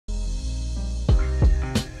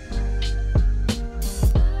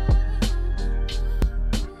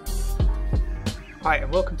Hi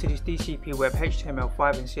and welcome to this DCP Web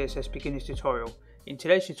HTML5 and CSS beginners tutorial. In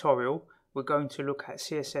today's tutorial we're going to look at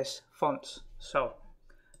CSS fonts. So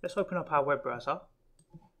let's open up our web browser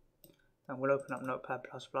and we'll open up Notepad++.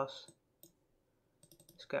 Let's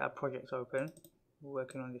get our project open. We're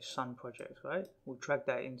working on this Sun project, right? We'll drag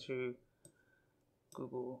that into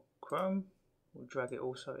Google Chrome. We'll drag it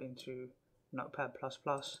also into Notepad++,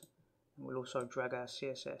 and we'll also drag our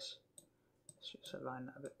CSS. Let's just align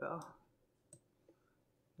that a bit better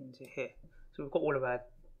into here. So we've got all of our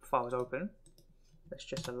files open. Let's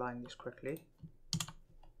just align this correctly.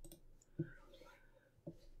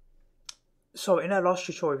 So in our last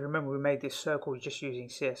tutorial, if you remember, we made this circle just using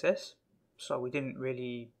CSS. So we didn't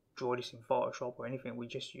really draw this in Photoshop or anything. We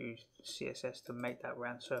just used CSS to make that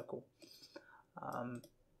round circle.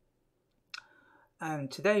 And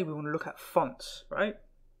today we want to look at fonts, right?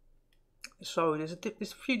 So there's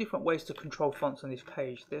a few different ways to control fonts on this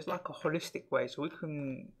page. There's like a holistic way, so we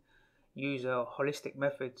can use a holistic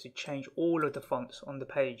method to change all of the fonts on the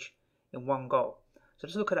page in one go. So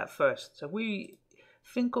let's look at that first. So we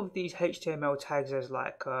think of these HTML tags as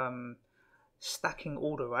like stacking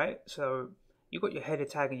order, right? So you've got your header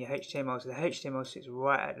tag and your HTML, so the HTML sits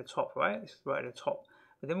right at the top, right? It's right at the top.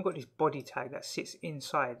 But then we've got this body tag that sits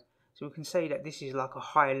inside. So we can say that this is like a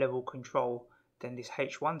higher level control than this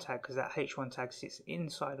H1 tag, because that H1 tag sits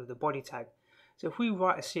inside of the body tag. So if we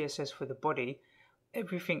write a CSS for the body,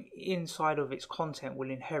 everything inside of its content will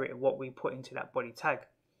inherit what we put into that body tag.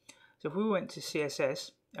 So if we went to CSS,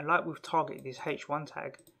 and like we've targeted this H1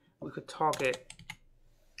 tag, we could target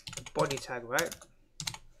the body tag, right?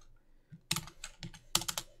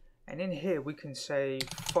 And in here we can say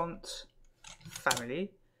font family,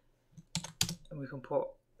 and we can put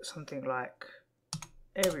something like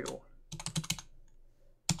Arial.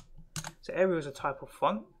 So Arial is a type of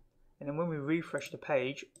font, and then when we refresh the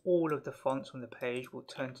page, all of the fonts on the page will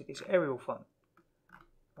turn to this Arial font,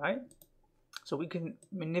 right? So we can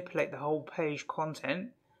manipulate the whole page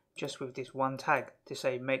content just with this one tag to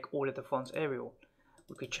say make all of the fonts Arial.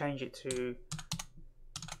 We could change it to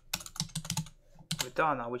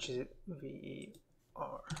Verdana, which is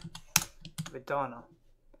V-E-R, Verdana,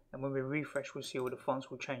 and when we refresh we'll see all the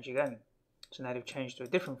fonts will change again. So now they've changed to a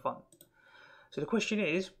different font. So the question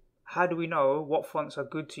is, how do we know what fonts are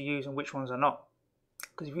good to use and which ones are not?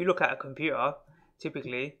 Because if you look at a computer,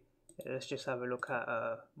 typically, let's just have a look at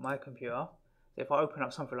my computer. If I open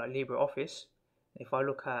up something like LibreOffice, if I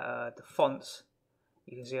look at the fonts,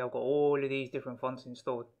 you can see I've got all of these different fonts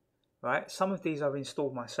installed, right? Some of these I've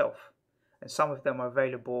installed myself, and some of them are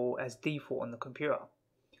available as default on the computer.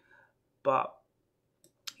 But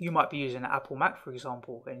you might be using an Apple Mac, for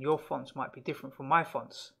example, and your fonts might be different from my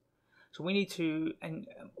fonts. So we need to, and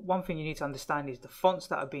one thing you need to understand is the fonts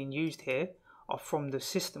that are being used here are from the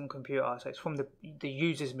system computer, so it's from the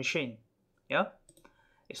user's machine, yeah?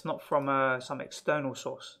 It's not from some external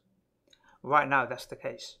source. Right now that's the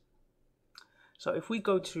case. So if we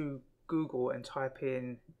go to Google and type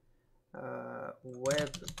in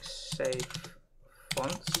web safe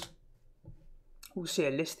fonts, we'll see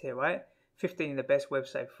a list here, right? 15 of the best web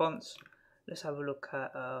safe fonts. Let's have a look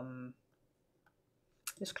at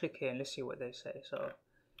let's click here and let's see what they say. So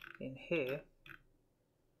in here,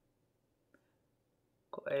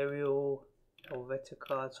 got Arial,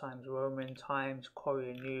 Helvetica, Times Roman, Times,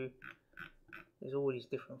 Courier New. There's all these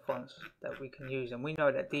different fonts that we can use, and we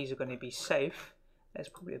know that these are going to be safe. There's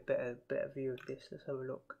probably a better view of this. Let's have a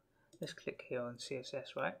look. Let's click here on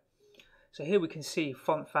CSS, right? So here we can see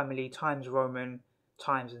font family, Times Roman,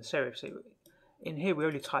 Times, and serif. So in here we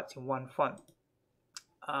only typed in one font.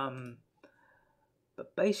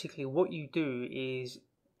 But basically what you do is,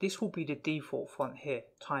 this will be the default font here,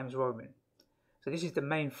 Times Roman. So this is the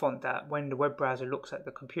main font that when the web browser looks at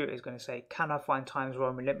the computer is going to say, can I find Times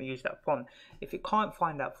Roman, let me use that font. If it can't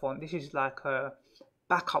find that font, this is like a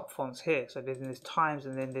backup fonts here. So there's Times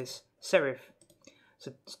and then there's serif.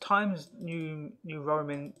 So Times New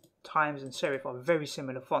Roman, Times and serif are very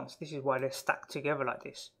similar fonts. This is why they're stacked together like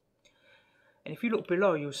this. And if you look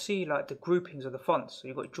below, you'll see like the groupings of the fonts. So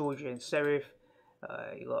you've got Georgia and serif.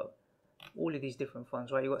 You've got all of these different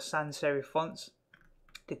fonts, right? You've got sans serif fonts.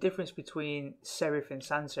 The difference between serif and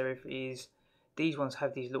sans serif is these ones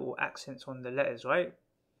have these little accents on the letters, right?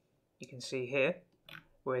 You can see here.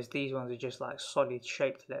 Whereas these ones are just like solid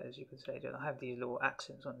shaped letters, you could say. They don't have these little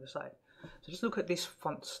accents on the side. So just look at this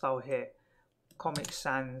font style here. Comic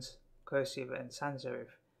Sans, cursive and sans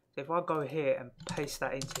serif. So if I go here and paste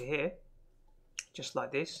that into here, just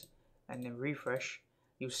like this, and then refresh,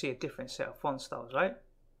 you'll see a different set of font styles, right?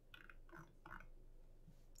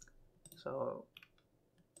 So,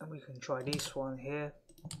 and we can try this one here.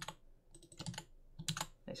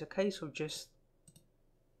 It's a case of just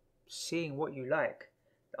seeing what you like.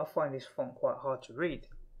 I find this font quite hard to read,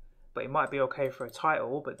 but it might be okay for a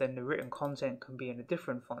title, but then the written content can be in a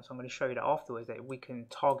different font. So I'm going to show you that afterwards, that we can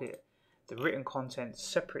target the written content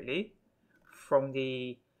separately from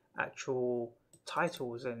the actual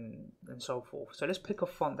titles and so forth. So let's pick a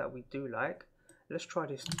font that we do like. Let's try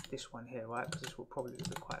this one here, right? Because this will probably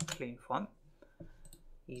be quite a clean font,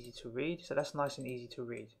 easy to read. So that's nice and easy to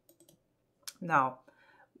read. Now,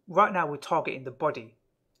 right now we're targeting the body,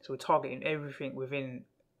 so we're targeting everything within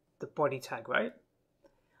the body tag, right?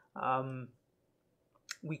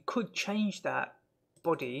 We could change that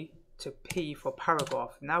body to P for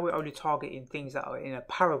paragraph. Now we're only targeting things that are in a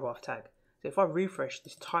paragraph tag. So if I refresh,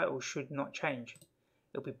 this title should not change.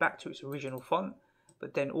 It'll be back to its original font,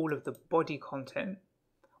 but then all of the body content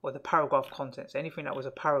or the paragraph contents, anything that was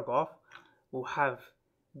a paragraph, will have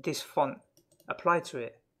this font applied to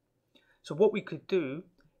it. So what we could do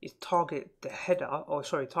is target the header, or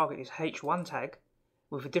sorry, target this H1 tag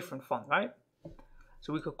with a different font, right?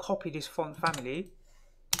 So we could copy this font family,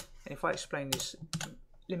 and if I explain this,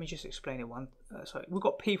 let me just explain it one. Sorry, we've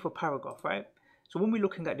got P for paragraph, right? So when we're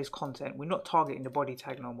looking at this content, we're not targeting the body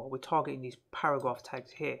tag no more. We're targeting these paragraph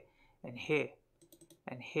tags here and here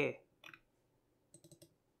and here.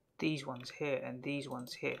 These ones here and these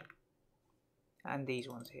ones here and these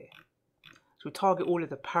ones here. So we target all of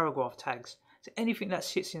the paragraph tags. So anything that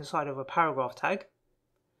sits inside of a paragraph tag,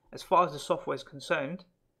 as far as the software is concerned,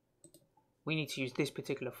 we need to use this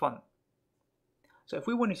particular font. So if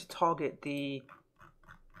we wanted to target the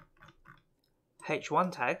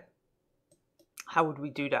H1 tag, how would we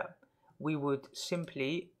do that? We would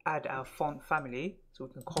simply add our font family. So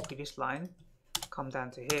we can copy this line, come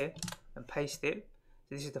down to here and paste it.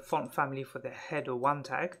 So this is the font family for the header 1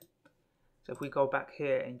 tag. So if we go back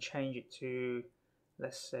here and change it to,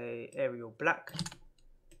 let's say, Arial Black,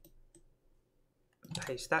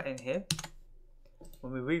 paste that in here.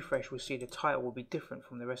 When we refresh, we'll see the title will be different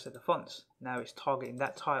from the rest of the fonts. Now it's targeting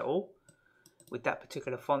that title with that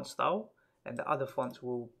particular font style, and the other fonts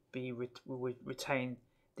will be retain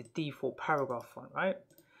the default paragraph font, right?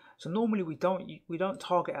 So normally we don't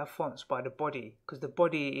target our fonts by the body, because the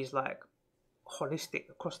body is like holistic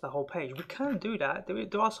across the whole page. We can do that.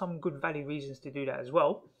 There are some good valid reasons to do that as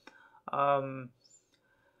well,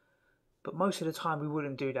 but most of the time we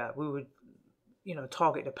wouldn't do that. We would, you know,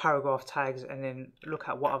 target the paragraph tags and then look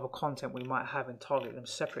at what other content we might have and target them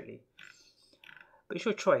separately. But it's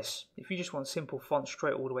your choice. If you just want simple font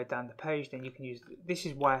straight all the way down the page, then you can use, this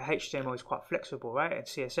is why HTML is quite flexible, right? And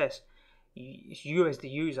CSS, you as the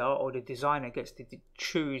user or the designer gets to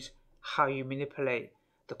choose how you manipulate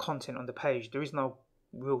the content on the page. There is no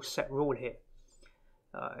real set rule here.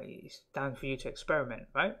 It's down for you to experiment,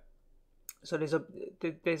 right? So there's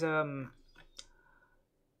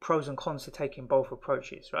pros and cons to taking both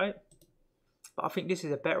approaches, right? But I think this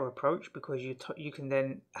is a better approach, because you can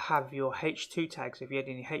then have your H2 tags. If you had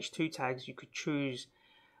any H2 tags, you could choose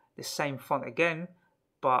the same font again,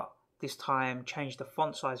 but this time change the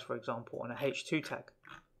font size, for example, on a H2 tag,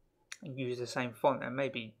 and use the same font, and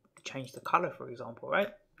maybe change the color, for example,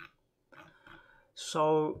 right?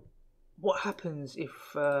 So what happens if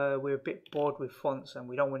we're a bit bored with fonts and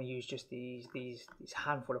we don't want to use just these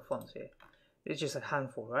handful of fonts here? It's just a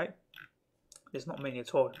handful, right? There's not many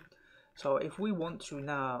at all. So if we want to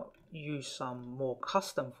now use some more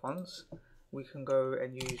custom fonts, we can go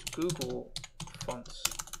and use Google fonts.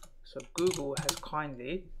 So Google has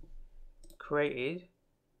kindly created,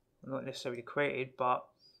 not necessarily created, but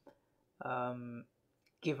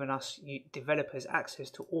given us developers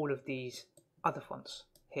access to all of these other fonts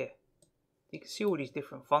here. You can see all these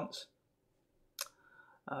different fonts.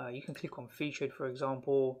 You can click on featured, for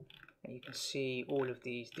example, and you can see all of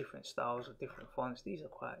these different styles of different fonts. These are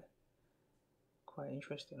quite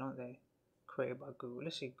interesting, aren't they? Created by Google.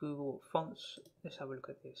 Let's see, Google fonts. Let's have a look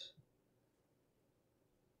at this.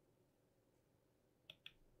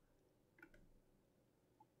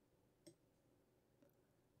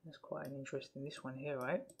 That's quite an interesting, this one here,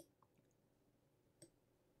 right?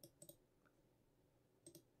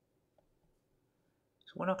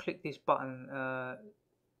 So when I click this button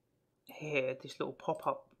here, this little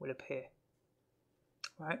pop-up will appear,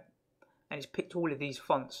 right? And it's picked all of these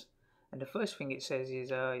fonts. And the first thing it says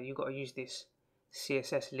is you've got to use this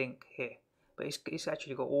CSS link here. But it's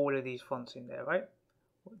actually got all of these fonts in there, right?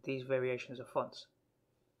 These variations of fonts.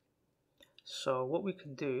 So what we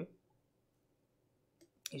can do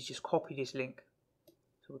is just copy this link.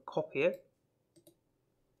 So we copy it,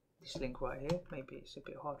 this link right here. Maybe it's a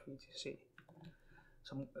bit hard for you to see.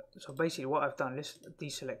 So basically what I've done, let's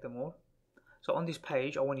deselect them all. So on this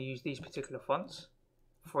page I want to use these particular fonts.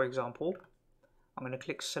 for example, I'm going to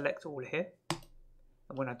click select all here,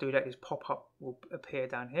 and when I do that, this pop-up will appear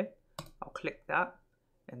down here. I'll click that,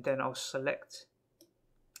 and then I'll select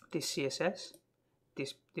this CSS,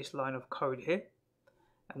 this line of code here,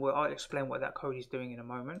 and I'll explain what that code is doing in a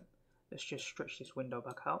moment. Let's just stretch this window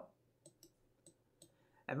back out.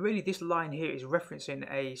 And really this line here is referencing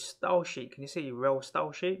a style sheet. Can you see rel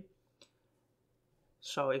style sheet?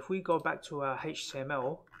 So if we go back to our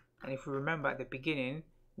HTML, and if we remember at the beginning,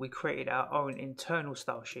 we created our own internal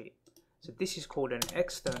style sheet. So this is called an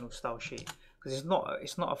external style sheet, because it's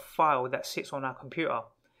not a file that sits on our computer.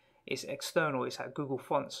 It's external, it's at Google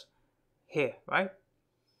Fonts here, right?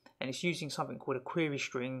 And it's using something called a query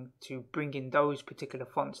string to bring in those particular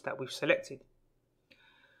fonts that we've selected.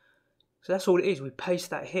 So that's all it is. We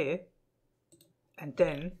paste that here, and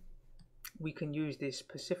then we can use this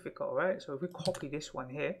Pacifico, right? So if we copy this one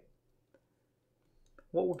here,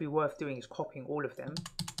 what would be worth doing is copying all of them.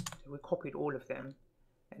 So we copied all of them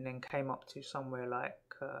and then came up to somewhere like,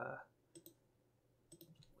 we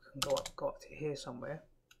can go up to here somewhere,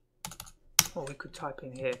 or we could type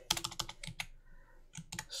in here,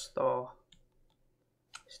 star,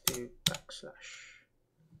 let's do /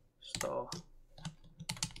 star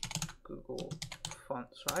Google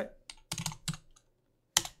fonts, right?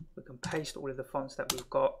 We can paste all of the fonts that we've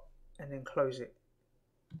got and then close it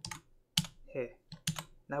here.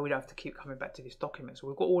 Now we don't have to keep coming back to this document. So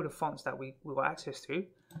we've got all the fonts that we've got access to.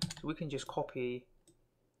 So we can just copy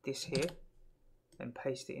this here and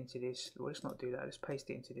paste it into this. Well, let's not do that. Let's paste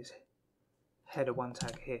it into this header 1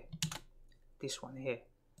 tag here. This one here.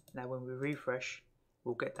 Now when we refresh,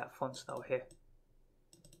 we'll get that font style here.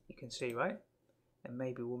 You can see, right? And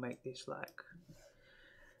maybe we'll make this like,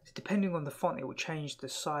 depending on the font, it will change the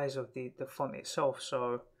size of the font itself.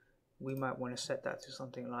 So we might want to set that to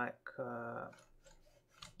something like,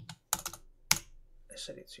 let's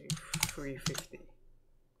set it to 350.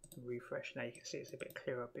 Refresh. Now you can see it's a bit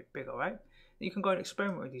clearer, a bit bigger, right? You can go and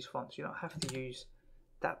experiment with these fonts. You don't have to use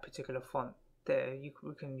that particular font there.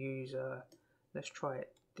 We can use, let's try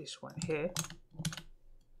it, this one here.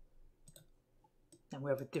 And we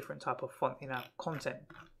have a different type of font in our content.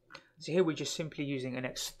 So here we're just simply using an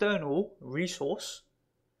external resource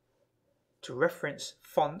to reference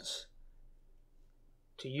fonts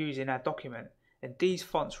to use in our document. And these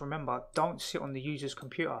fonts, remember, don't sit on the user's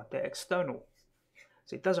computer. They're external.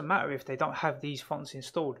 So it doesn't matter if they don't have these fonts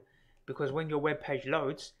installed, because when your web page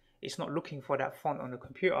loads, it's not looking for that font on the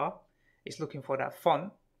computer. It's looking for that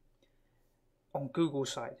font on Google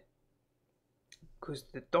side, because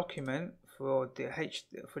the document for the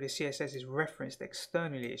CSS is referenced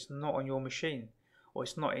externally. It's not on your machine, or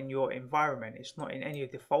it's not in your environment. It's not in any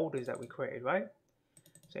of the folders that we created, right?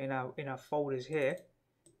 So in our folders here,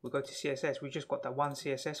 we go to CSS. We just got that one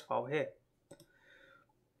CSS file here.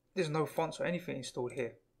 There's no fonts or anything installed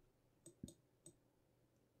here.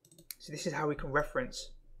 So this is how we can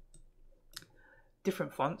reference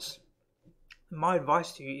different fonts. My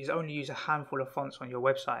advice to you is only use a handful of fonts on your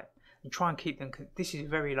website and try and keep them. This is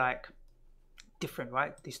very like different,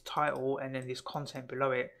 right? This title and then this content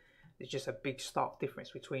below it, there's just a big stark difference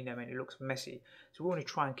between them and it looks messy. So we want to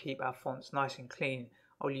try and keep our fonts nice and clean.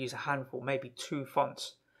 Only use a handful, maybe 2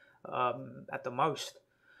 fonts at the most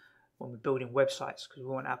when we're building websites, because we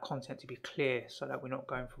want our content to be clear so that we're not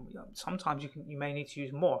going from, sometimes you may need to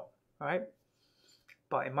use more, right?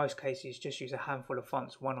 But in most cases, just use a handful of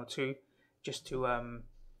fonts, 1 or 2, just to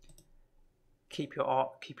keep your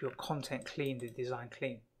content clean, the design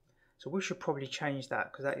clean. So we should probably change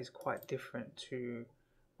that, because that is quite different to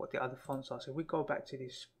what the other fonts are. So if we go back to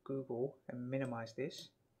this Google and minimize this,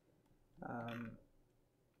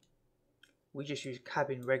 we just use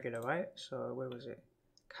cabin regular, right? So where was it?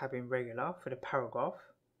 Cabin regular for the paragraph.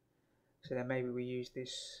 So then maybe we use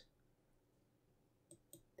this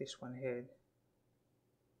one here.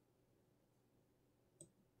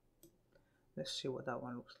 Let's see what that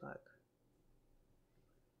one looks like.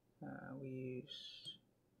 We use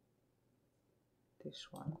this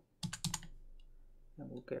one, and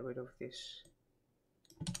we'll get rid of this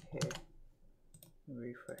here and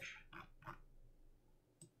refresh.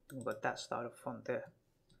 We've got that style of font there.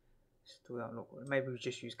 Still don't look. Maybe we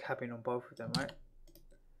just use cabin on both of them, right?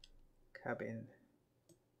 Cabin.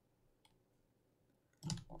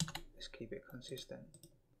 Let's keep it consistent.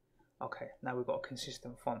 Okay, now we've got a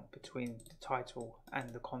consistent font between the title and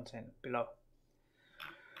the content below.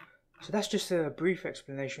 So that's just a brief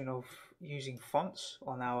explanation of using fonts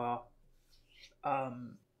on our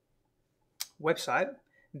website.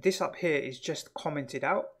 This up here is just commented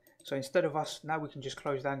out. So instead of us, now we can just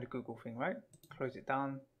close down the Google thing, right? Close it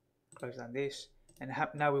down, close down this, and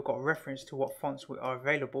now we've got a reference to what fonts are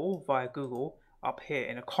available via Google up here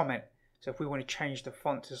in a comment. So if we want to change the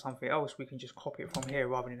font to something else, we can just copy it from here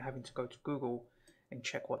rather than having to go to Google and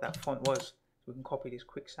check what that font was. So we can copy this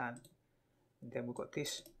quicksand, and then we've got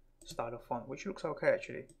this style of font, which looks okay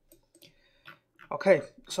actually. Okay,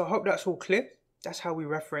 so I hope that's all clear. That's how we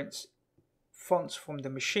reference fonts from the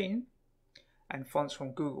machine and fonts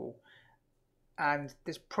from Google. And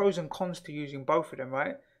there's pros and cons to using both of them,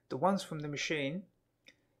 right? The ones from the machine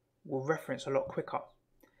will reference a lot quicker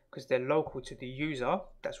because they're local to the user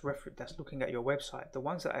that's looking at your website. The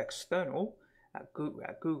ones that are external at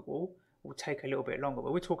Google will take a little bit longer,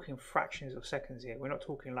 but we're talking fractions of seconds here. We're not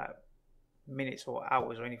talking like minutes or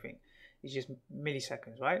hours or anything. It's just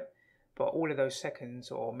milliseconds, right? But all of those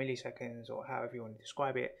seconds or milliseconds or however you want to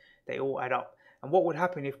describe it, they all add up. And what would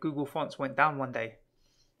happen if Google Fonts went down one day?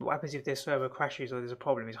 What happens if their server crashes or there's a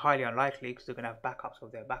problem? It's highly unlikely because they're going to have backups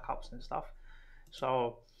of their backups and stuff.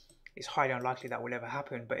 So it's highly unlikely that will ever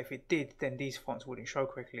happen. But if it did, then these fonts wouldn't show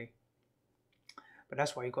correctly. But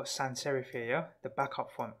that's why you've got sans serif here, yeah? The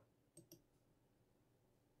backup font.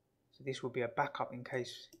 So this would be a backup in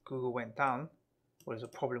case Google went down or there's a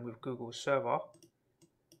problem with Google's server.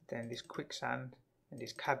 Then this quicksand and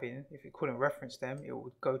this cabin, if it couldn't reference them, it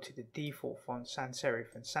would go to the default font sans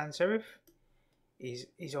serif, and sans serif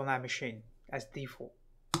is on our machine as default.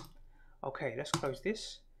 Okay, let's close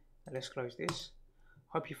this and let's close this.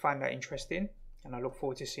 Hope you find that interesting, and I look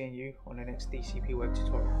forward to seeing you on the next DCP web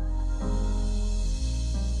tutorial.